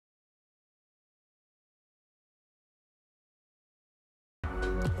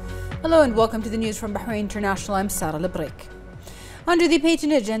Hello and welcome to the news from Bahrain International. I'm Sarah Labrik. Under the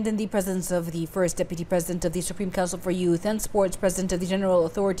patronage and in the presence of the First Deputy President of the Supreme Council for Youth and Sports, President of the General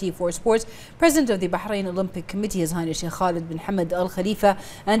Authority for Sports, President of the Bahrain Olympic Committee, His Highness Sheikh Khalid bin Hamad Al Khalifa,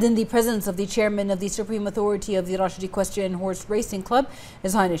 and in the presence of the Chairman of the Supreme Authority of the Rashid Equestrian Horse Racing Club,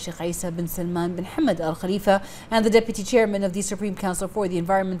 His Highness Sheikh Isa bin Salman bin Hamad Al Khalifa, and the Deputy Chairman of the Supreme Council for the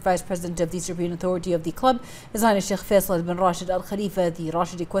Environment, Vice President of the Supreme Authority of the Club, His Highness Sheikh Faisal bin Rashid Al Khalifa, the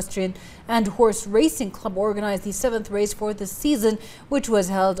Rashid Equestrian and Horse Racing Club organized the 7th race for the season, which was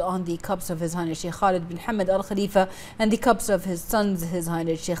held on the cups of His Highness Sheikh Khalid bin Hamad Al Khalifa and the cups of his sons, His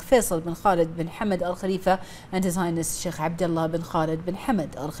Highness Sheikh Faisal bin Khalid bin Hamad Al Khalifa and His Highness Sheikh Abdullah bin Khalid bin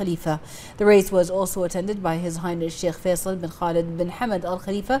Hamad Al Khalifa. The race was also attended by His Highness Sheikh Faisal bin Khalid bin Hamad Al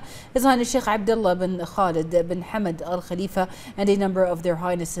Khalifa, His Highness Sheikh Abdullah bin Khalid bin Hamad Al Khalifa, and a number of their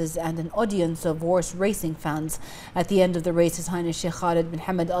highnesses and an audience of horse racing fans. At the end of the race, His Highness Sheikh Khalid bin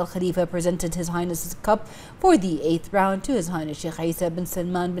Hamad Al Khalifa presented His Highness's cup for the 8th round to His Highness Sheikh Isa bin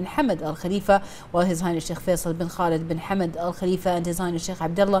Salman bin Hamad Al Khalifa, while His Highness Sheikh Faisal bin Khalid bin Hamad Al Khalifa and His Highness Sheikh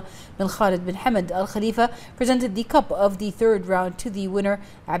Abdullah bin Khalid bin Hamad Al Khalifa presented the cup of the 3rd round to the winner,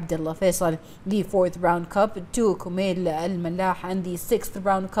 Abdullah Faisal, the 4th round cup to Kumail Al Mallah, and the 6th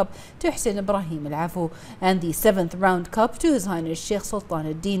round cup to Hussein Ibrahim Al Afu, and the 7th round cup to His Highness Sheikh Sultan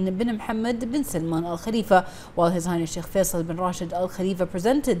Al-Din bin Muhammad bin Salman Al Khalifa, while His Highness Sheikh Faisal bin Rashid Al Khalifa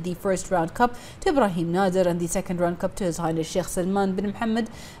presented the 1st round cup to Ibrahim Nadir and the 2nd round cup to His Highness Sheikh Salman bin Muhammad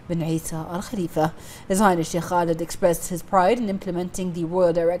bin Isa Al Khalifa. His Highness Sheikh Khalid expressed his pride in implementing the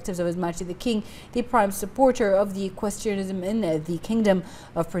royal directives of His Majesty the King, the prime supporter of the equestrianism in the kingdom,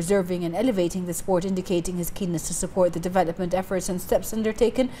 of preserving and elevating the sport, indicating his keenness to support the development efforts and steps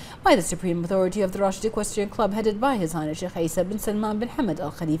undertaken by the Supreme Authority of the Rashid Equestrian Club, headed by His Highness Sheikh Isa bin Salman bin Hamad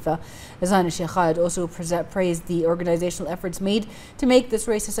Al Khalifa. His Highness Sheikh Khalid also praised the organizational efforts made to make this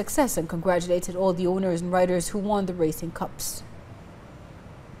race a success and congratulated all the owners and riders who won the racing cups.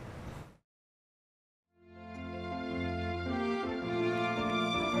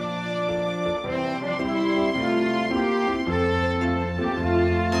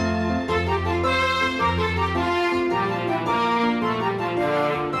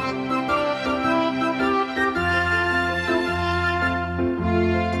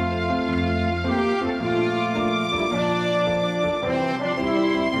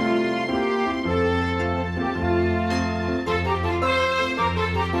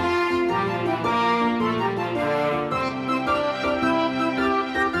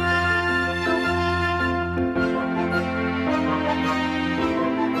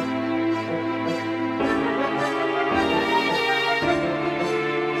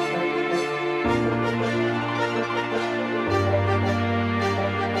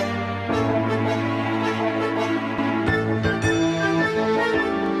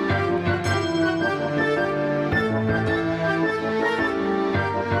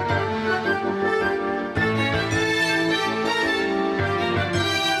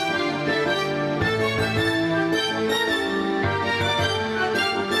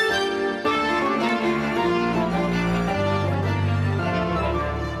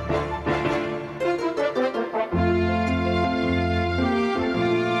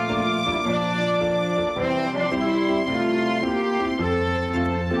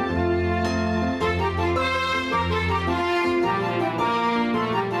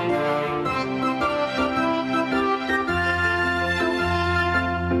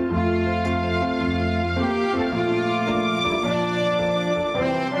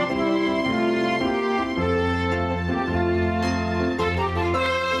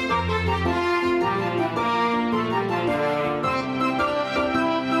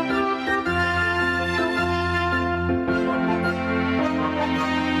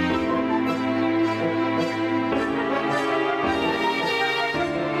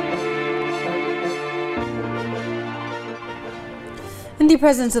 In the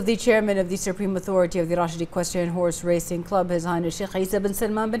presence of the Chairman of the Supreme Authority of the Rashid Equestrian Horse Racing Club, His Highness Sheikh Isa bin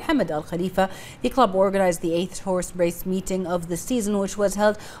Salman bin Hamad Al Khalifa, the club organized the 8th horse race meeting of the season, which was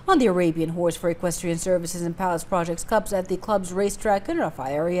held on the Arabian Horse for Equestrian Services and Palace Projects Cups at the club's racetrack in Rafa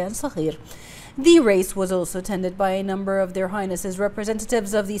area in Sakhir. The race was also attended by a number of Their Highnesses,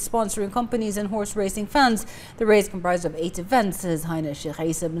 representatives of the sponsoring companies and horse racing fans. The race comprised of 8 events. His Highness Sheikh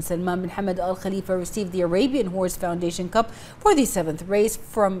Isa bin Salman bin Hamad Al Khalifa received the Arabian Horse Foundation Cup for the 7th race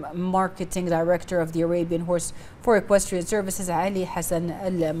from Marketing Director of the Arabian Horse for Equestrian Services, Ali Hassan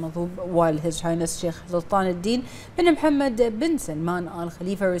Al-Madhub, while His Highness Sheikh Sultan Al-Din bin Muhammad bin Salman Al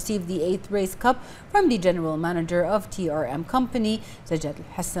Khalifa received the 8th race cup from the General Manager of TRM Company, Sajjad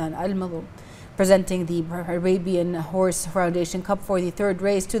Hassan Al-Madhub. presenting the Arabian Horse Foundation Cup for the third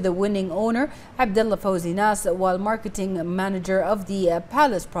race to the winning owner, Abdullah Fawzi Nas, while marketing manager of the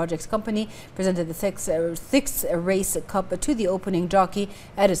Palace Projects Company presented the sixth race cup to the opening jockey,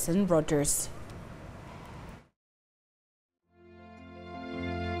 Edison Rogers.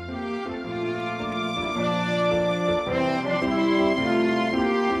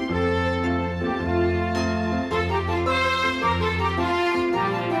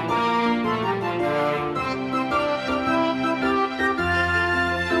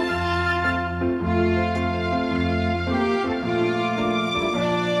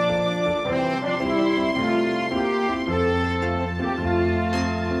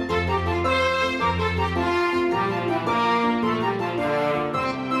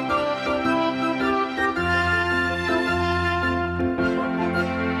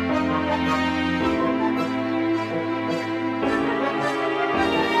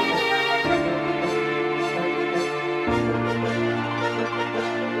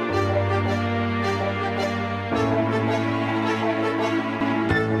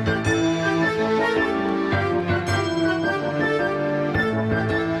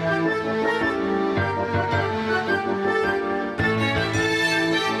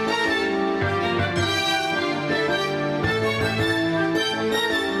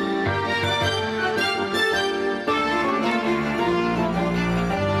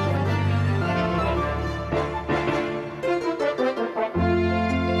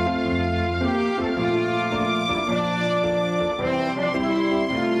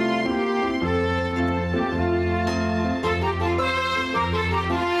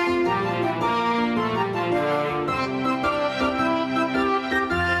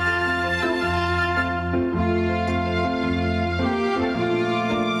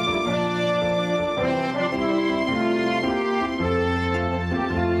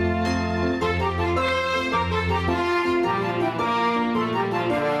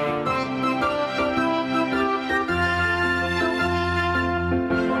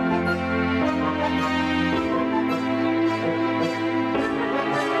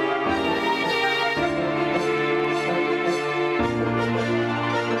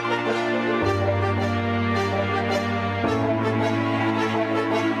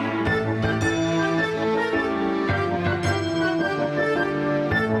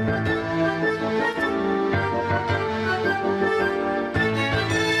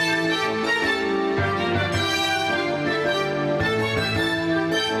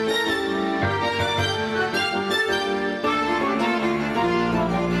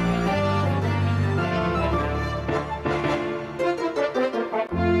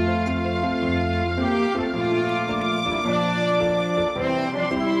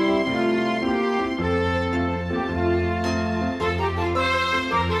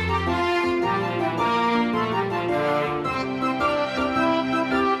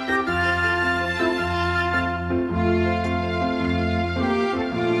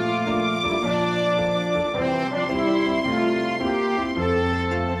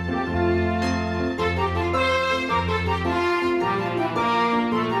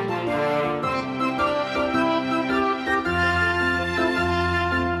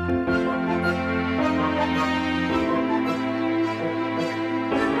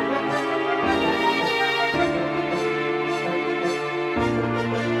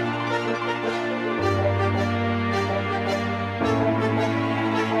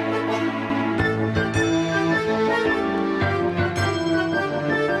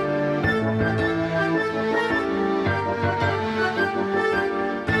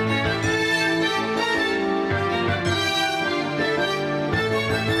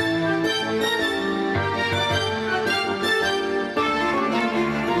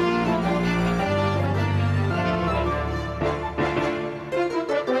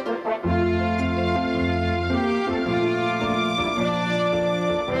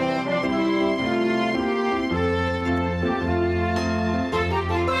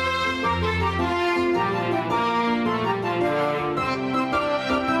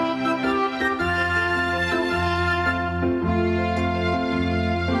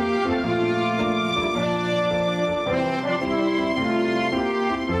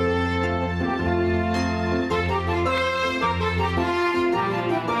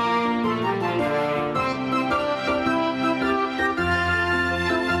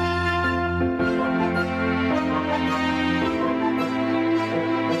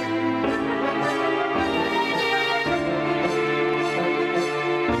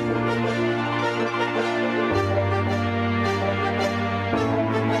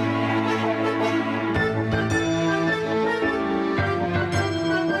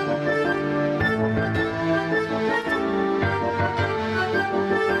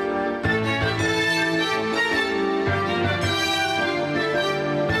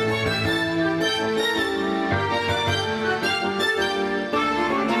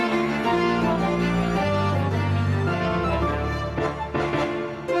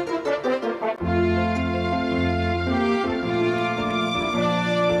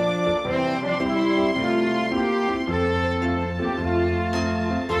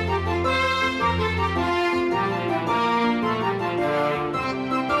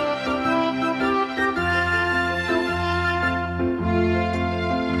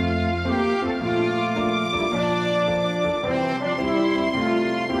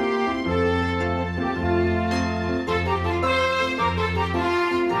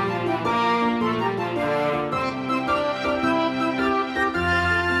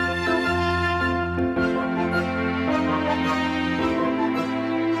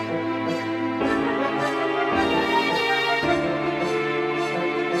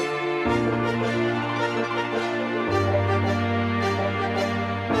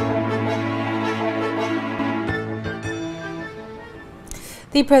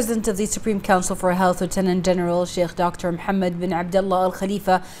 The President of the Supreme Council for Health, Lieutenant General Sheikh Dr. Mohammed bin Abdullah Al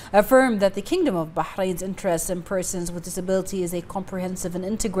Khalifa, affirmed that the Kingdom of Bahrain's interests in persons with disability is a comprehensive and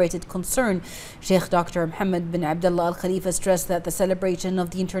integrated concern. Sheikh Dr. Mohammed bin Abdullah Al Khalifa stressed that the celebration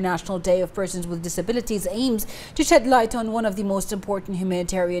of the International Day of Persons with Disabilities aims to shed light on one of the most important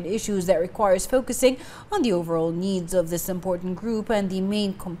humanitarian issues that requires focusing on the overall needs of this important group and the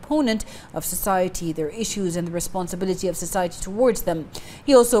main component of society, their issues and the responsibility of society towards them.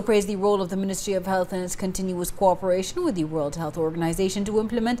 He also praised the role of the Ministry of Health and its continuous cooperation with the World Health Organization to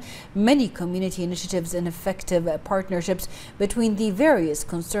implement many community initiatives and effective partnerships between the various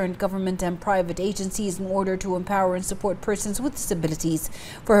concerned government and private agencies in order to empower and support persons with disabilities.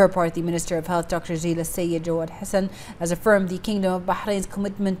 For her part, the Minister of Health, Dr. Zila Sayed Jawad Hassan, has affirmed the Kingdom of Bahrain's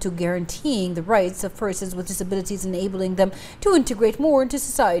commitment to guaranteeing the rights of persons with disabilities, enabling them to integrate more into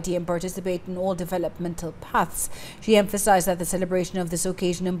society and participate in all developmental paths. She emphasized that the celebration of this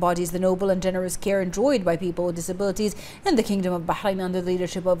occasion embodies the noble and generous care enjoyed by people with disabilities in the Kingdom of Bahrain under the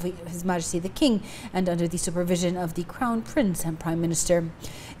leadership of His Majesty the King and under the supervision of the Crown Prince and Prime Minister.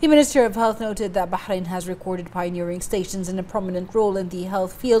 The Minister of Health noted that Bahrain has recorded pioneering stations and a prominent role in the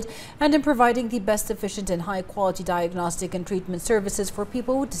health field and in providing the best, efficient and high-quality diagnostic and treatment services for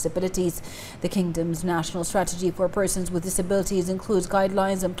people with disabilities. The Kingdom's national strategy for persons with disabilities includes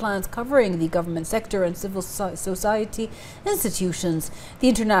guidelines and plans covering the government sector and civil society institutions. The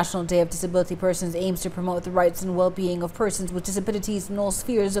International Day of Disability Persons aims to promote the rights and well-being of persons with disabilities in all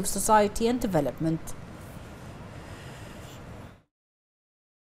spheres of society and development.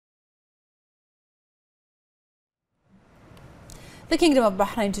 The Kingdom of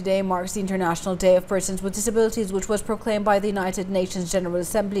Bahrain today marks the International Day of Persons with Disabilities, which was proclaimed by the United Nations General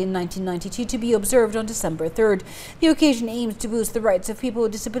Assembly in 1992 to be observed on December 3rd. The occasion aims to boost the rights of people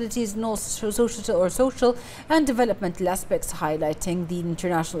with disabilities in all social and developmental aspects, highlighting the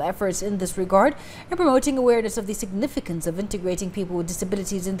international efforts in this regard and promoting awareness of the significance of integrating people with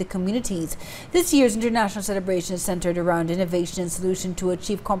disabilities in the communities. This year's international celebration is centered around innovation and solution to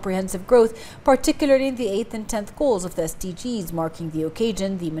achieve comprehensive growth, particularly in the 8th and 10th goals of the SDGs. Marking the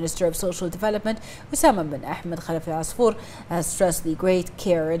occasion, the Minister of Social Development, Osama bin Ahmed Khalaf al-Asfour, has stressed the great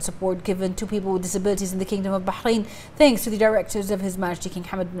care and support given to people with disabilities in the Kingdom of Bahrain, thanks to the directives of His Majesty King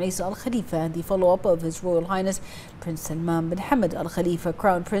Hamad bin Isa Al Khalifa and the follow-up of His Royal Highness Prince Salman bin Hamad Al Khalifa,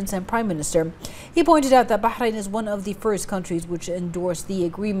 Crown Prince and Prime Minister. He pointed out that Bahrain is one of the first countries which endorsed the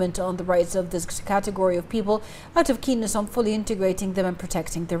agreement on the rights of this category of people out of keenness on fully integrating them and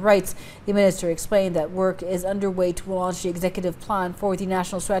protecting their rights. The Minister explained that work is underway to launch the executive plan for the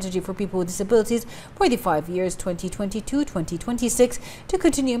National Strategy for People with Disabilities for the 5 years 2022-2026 to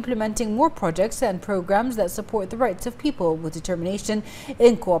continue implementing more projects and programs that support the rights of people with determination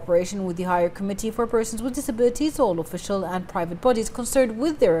in cooperation with the Higher Committee for Persons with Disabilities, all official and private bodies concerned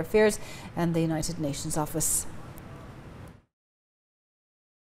with their affairs, and the United Nations Office.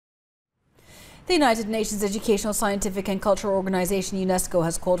 The United Nations Educational, Scientific and Cultural Organization UNESCO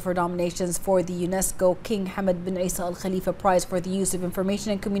has called for nominations for the UNESCO King Hamad bin Isa Al Khalifa Prize for the use of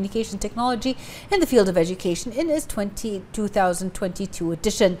information and communication technology in the field of education in its 2022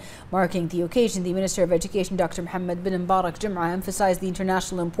 edition. Marking the occasion, the Minister of Education, Dr. Mohammed bin Mbarak Jum'ah, emphasized the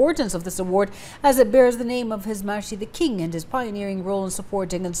international importance of this award as it bears the name of His Majesty the King and his pioneering role in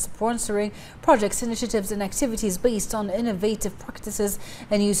supporting and sponsoring projects, initiatives and activities based on innovative practices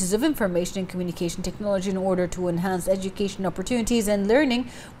and uses of information and communication technology in order to enhance education opportunities and learning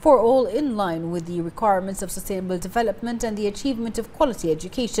for all in line with the requirements of sustainable development and the achievement of quality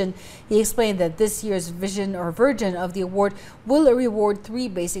education. He explained that this year's version of the award will reward 3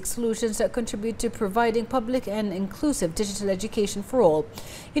 basic solutions that contribute to providing public and inclusive digital education for all.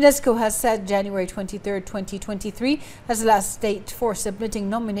 UNESCO has set January 23, 2023 as the last date for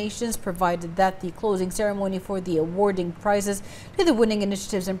submitting nominations, provided that the closing ceremony for the awarding prizes to the winning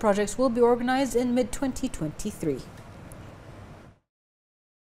initiatives and projects will be organized in mid-2023.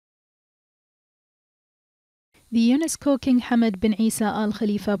 The UNESCO King Hamad bin Isa Al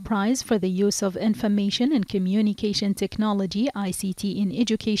Khalifa Prize for the Use of Information and Communication Technology (ICT) in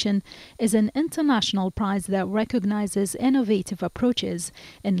Education is an international prize that recognizes innovative approaches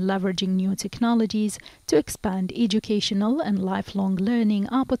in leveraging new technologies to expand educational and lifelong learning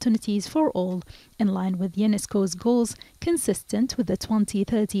opportunities for all, in line with UNESCO's goals consistent with the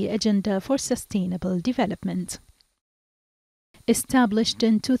 2030 Agenda for Sustainable Development. Established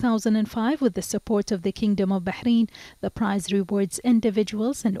in 2005 with the support of the Kingdom of Bahrain, the prize rewards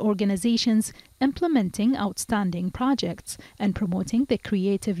individuals and organizations implementing outstanding projects and promoting the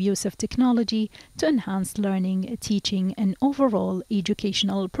creative use of technology to enhance learning, teaching, and overall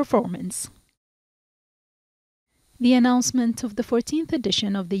educational performance. The announcement of the 14th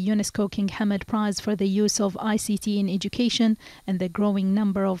edition of the UNESCO King Hamad Prize for the use of ICT in education and the growing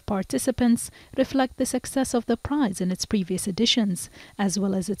number of participants reflect the success of the prize in its previous editions, as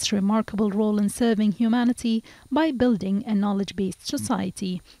well as its remarkable role in serving humanity by building a knowledge-based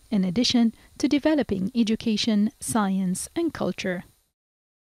society, in addition to developing education, science, and culture.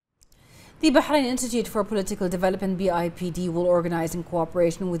 The Bahrain Institute for Political Development BIPD will organize in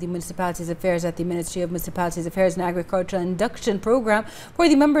cooperation with the Municipalities Affairs at the Ministry of Municipalities Affairs and Agriculture induction program for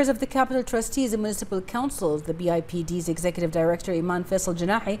the members of the Capital Trustees and Municipal Councils. The BIPD's Executive Director Iman Faisal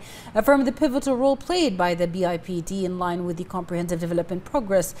Janahi affirmed the pivotal role played by the BIPD in line with the comprehensive development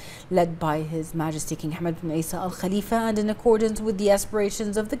progress led by His Majesty King Hamad bin Isa Al Khalifa and in accordance with the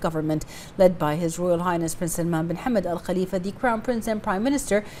aspirations of the government led by His Royal Highness Prince Salman bin Hamad Al Khalifa, the Crown Prince and Prime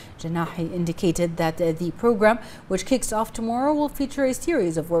Minister. Janahi indicated that the program, which kicks off tomorrow, will feature a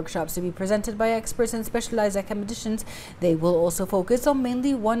series of workshops to be presented by experts and specialized academicians. They will also focus on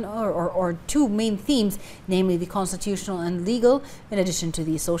mainly one or two main themes, namely the constitutional and legal, in addition to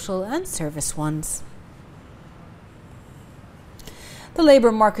the social and service ones. The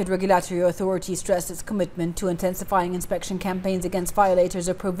Labour Market Regulatory Authority stressed its commitment to intensifying inspection campaigns against violators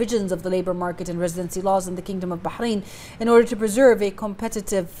of provisions of the labour market and residency laws in the Kingdom of Bahrain in order to preserve a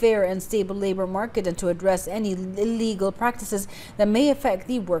competitive, fair and stable labour market and to address any illegal practices that may affect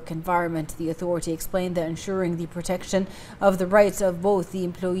the work environment. The authority explained that ensuring the protection of the rights of both the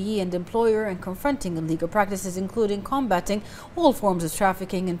employee and employer and confronting illegal practices, including combating all forms of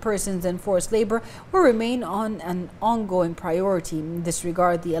trafficking in persons and forced labour, will remain on an ongoing priority. In this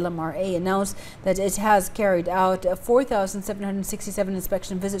regard, the LMRA announced that it has carried out 4,767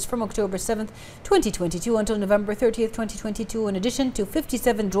 inspection visits from October 7th, 2022 until November 30th, 2022, in addition to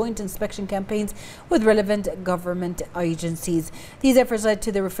 57 joint inspection campaigns with relevant government agencies. These efforts led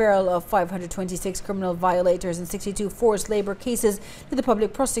to the referral of 526 criminal violators and 62 forced labor cases to the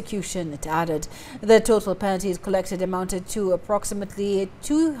public prosecution, it added. The total penalties collected amounted to approximately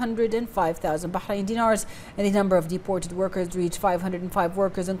 205,000 Bahrain dinars, and the number of deported workers reached 505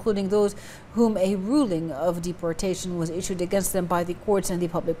 workers, including those whom a ruling of deportation was issued against them by the courts and the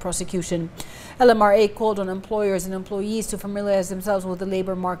public prosecution. LMRA called on employers and employees to familiarize themselves with the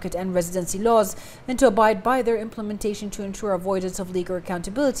labour market and residency laws and to abide by their implementation to ensure avoidance of legal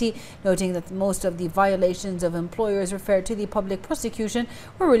accountability, noting that most of the violations of employers referred to the public prosecution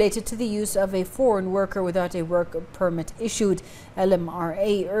were related to the use of a foreign worker without a work permit issued.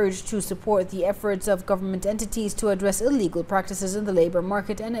 LMRA urged to support the efforts of government entities to address illegal practices in the labour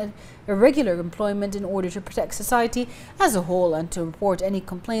market and irregular employment in order to protect society as a whole, and to report any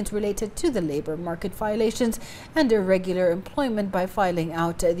complaints related to the labour market violations and irregular employment by filling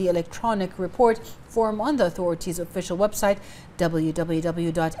out the electronic report form on the authority's official website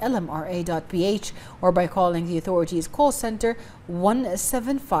www.lmra.ph or by calling the authority's call centre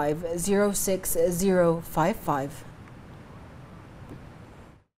 175-06055.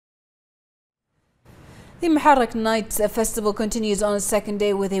 The Muharrak Nights Festival continues on its second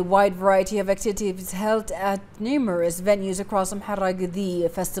day with a wide variety of activities held at numerous venues across Muharrak. The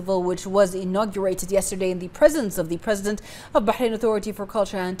festival, which was inaugurated yesterday in the presence of the President of Bahrain Authority for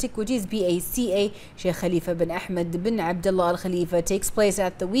Culture and Antiquities, BACA, Sheikh Khalifa bin Ahmed bin Abdullah Al Khalifa, takes place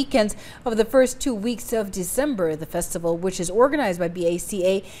at the weekends of the first 2 weeks of December. The festival, which is organized by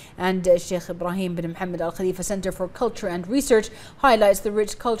BACA and Sheikh Ibrahim bin Mohammed Al Khalifa Center for Culture and Research, highlights the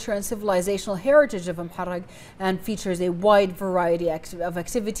rich culture and civilizational heritage of Muharrak and features a wide variety of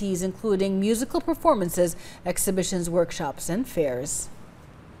activities, including musical performances, exhibitions, workshops, and fairs.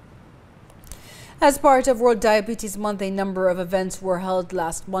 As part of World Diabetes Month, a number of events were held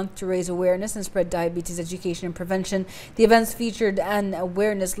last month to raise awareness and spread diabetes education and prevention. The events featured an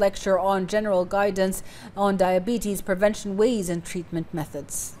awareness lecture on general guidance on diabetes prevention ways and treatment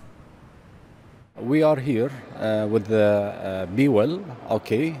methods. We are here with the Be Well,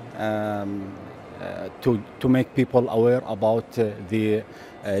 okay. To make people aware about the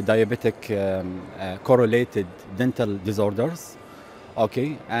diabetic correlated dental disorders,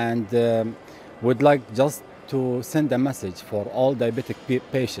 okay, and would like just to send a message for all diabetic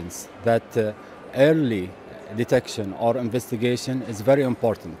patients that early detection or investigation is very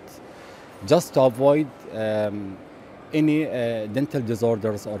important, just to avoid any dental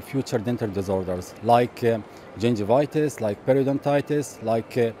disorders or future dental disorders like gingivitis, like periodontitis,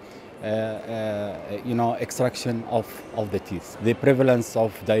 like extraction of the teeth. The prevalence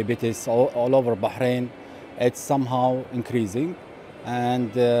of diabetes all over Bahrain, it's somehow increasing,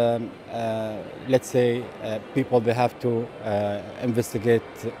 and let's say people, they have to investigate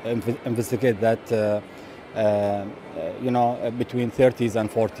that between 30s and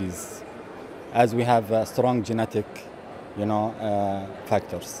 40s. as we have strong genetic,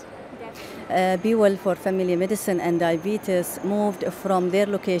 factors. Be Well for Family Medicine and Diabetes moved from their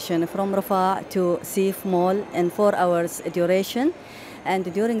location from Rafah to Sif Mall in 4 hours duration.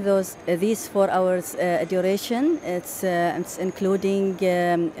 And during these 4 hours duration, it's including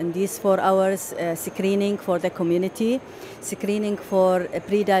in these 4 hours screening for the community, screening for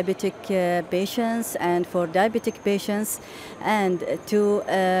pre-diabetic patients and for diabetic patients, and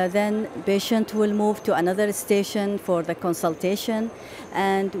then patient will move to another station for the consultation.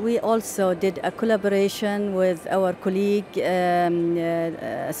 And we also did a collaboration with our colleague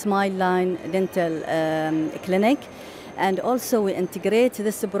Smile Line Dental Clinic. And also we integrate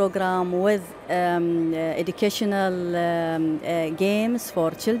this program with educational games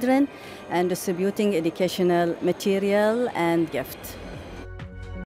for children and distributing educational material and gift.